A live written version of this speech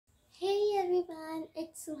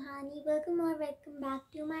it's Suhani. Welcome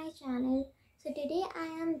back to my channel. So today I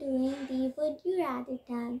am doing the Would You Rather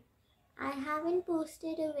tag. I haven't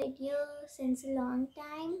posted a video since a long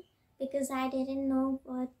time because I didn't know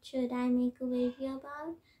what should I make a video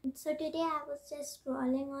about. So today I was just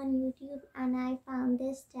scrolling on YouTube and I found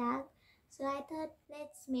this tag. So I thought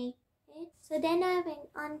let's make it. So then I went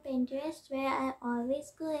on Pinterest, where I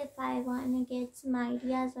always go if I want to get some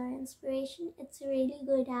ideas or inspiration. It's a really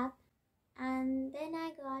good app. And then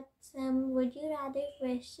I got some would you rather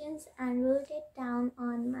questions and wrote it down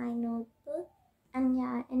on my notebook. And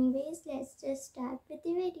yeah, anyways, let's just start with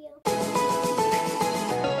the video.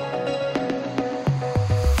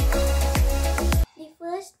 The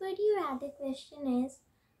first would you rather question is,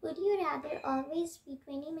 would you rather always be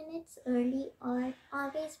 20 minutes early or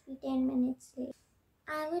always be 10 minutes late?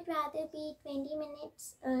 I would rather be 20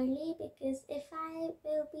 minutes early because if I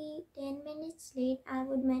will be 10 minutes late, I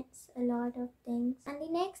would miss a lot of things. And the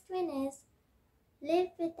next one is, live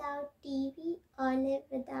without TV or live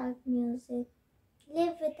without music?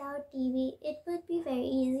 Live without TV. It would be very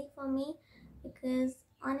easy for me because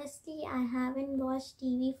honestly, I haven't watched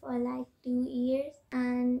TV for like 2 years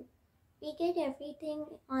and we get everything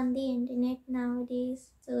on the internet nowadays.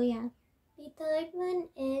 So yeah. The third one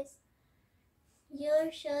is,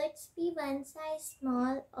 your shirts be one size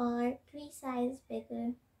small or 3 size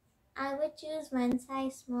bigger? I would choose one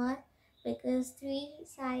size small because 3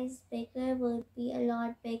 size bigger would be a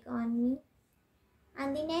lot big on me.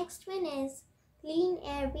 And the next one is, clean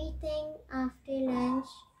everything after lunch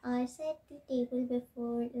or set the table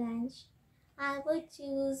before lunch? I would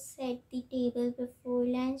choose set the table before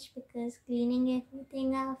lunch because cleaning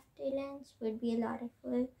everything after lunch would be a lot of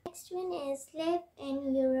work. Next one is, live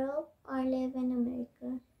in Europe or live in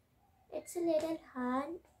America? It's a little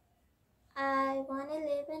hard. I want to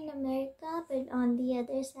live in America, but on the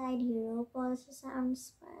other side, Europe also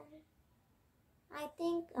sounds fun. I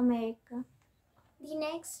think America. The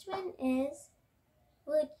next one is,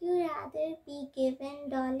 would you rather be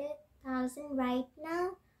given $1,000 right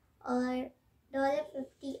now or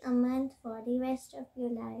 $50 a month for the rest of your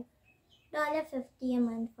life? $50 a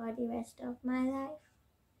month for the rest of my life.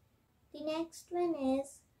 The next one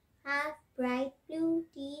is, have bright blue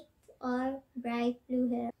teeth or bright blue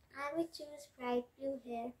hair? I would choose bright blue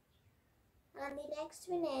hair. And the next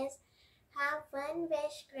one is, have one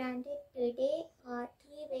wish granted today or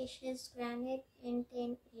 3 wishes granted in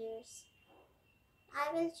 10 years?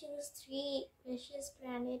 I will choose 3 wishes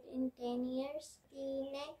granted in 10 years. The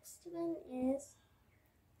next one is,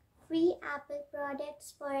 free Apple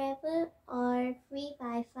products forever or free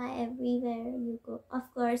Wi-Fi everywhere you go?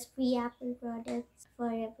 Of course, free Apple products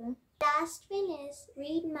forever. Last one is,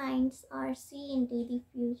 read minds or see into the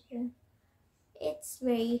future? It's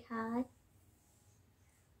very hard.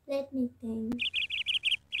 Let me think.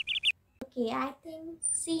 Okay, I think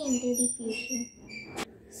see into the future.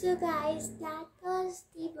 So guys, that was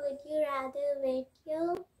the Would You Rather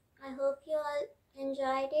video. I hope you all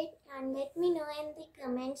enjoyed it and let me know in the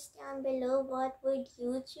comments down below what would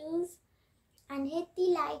you choose. And hit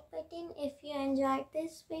the like button if you enjoyed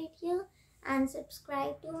this video and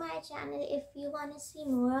subscribe to my channel if you want to see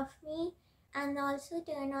more of me. And also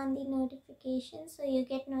turn on the notifications so you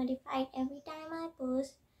get notified every time I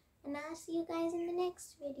post. And I'll see you guys in the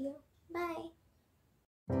next video. Bye.